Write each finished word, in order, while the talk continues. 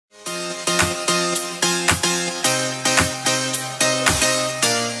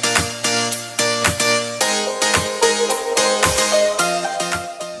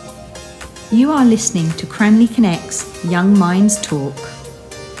are listening to Cranley Connect's Young Minds Talk.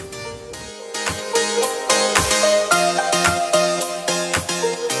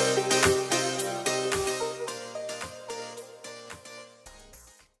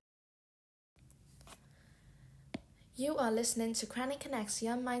 You are listening to Cranley Connect's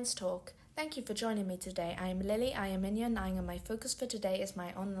Young Minds Talk. Thank you for joining me today. I am Lily, I am in year 9, and my focus for today is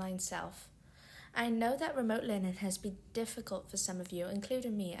my online self. I know that remote learning has been difficult for some of you,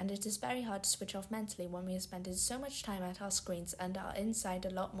 including me, and it is very hard to switch off mentally when we are spending so much time at our screens and are inside a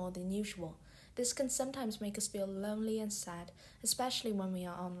lot more than usual. This can sometimes make us feel lonely and sad, especially when we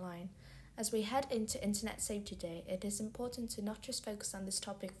are online. As we head into Internet Safety Day, it is important to not just focus on this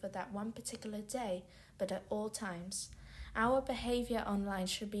topic for that one particular day, but at all times. Our behaviour online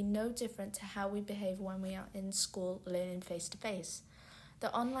should be no different to how we behave when we are in school learning face-to-face.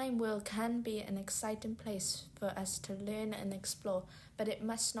 The online world can be an exciting place for us to learn and explore, but it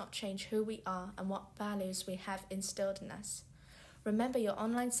must not change who we are and what values we have instilled in us. Remember, your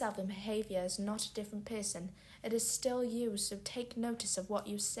online self and behaviour is not a different person. It is still you, so take notice of what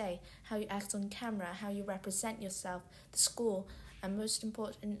you say, how you act on camera, how you represent yourself, the school, and most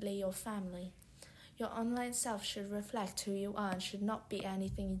importantly, your family. Your online self should reflect who you are and should not be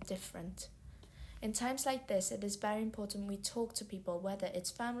anything different. In times like this, it is very important we talk to people, whether it's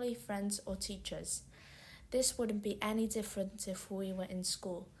family, friends, or teachers. This wouldn't be any different if we were in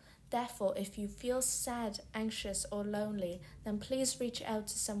school. Therefore, if you feel sad, anxious, or lonely, then please reach out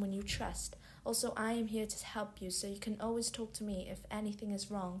to someone you trust. Also, I am here to help you, so you can always talk to me if anything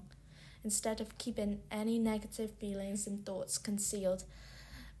is wrong. Instead of keeping any negative feelings and thoughts concealed,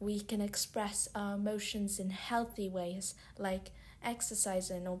 we can express our emotions in healthy ways, like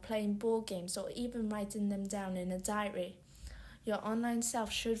exercising or playing board games or even writing them down in a diary. Your online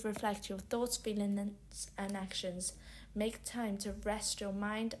self should reflect your thoughts, feelings, and actions. Make time to rest your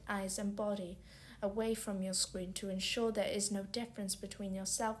mind, eyes, and body away from your screen to ensure there is no difference between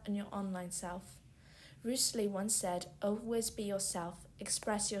yourself and your online self. Bruce Lee once said, "Always be yourself,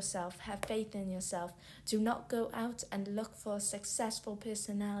 express yourself, have faith in yourself. Do not go out and look for a successful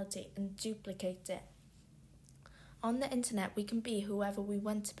personality and duplicate it." On the internet, we can be whoever we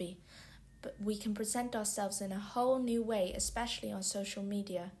want to be, but we can present ourselves in a whole new way, especially on social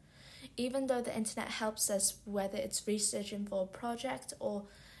media. Even though the internet helps us, whether it's researching for a project or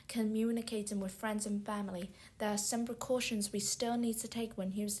communicating with friends and family, there are some precautions we still need to take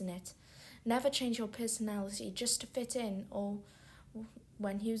when using it. Never change your personality just to fit in or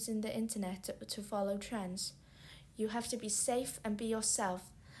when using the internet to follow trends. You have to be safe and be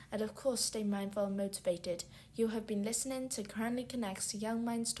yourself. And of course, stay mindful and motivated. You have been listening to Cranley Connect's Young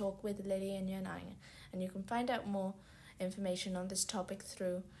Minds Talk with Lily and Yanai, and you can find out more information on this topic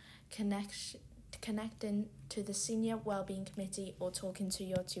through connecting to the Senior Wellbeing Committee or talking to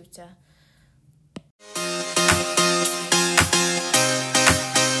your tutor.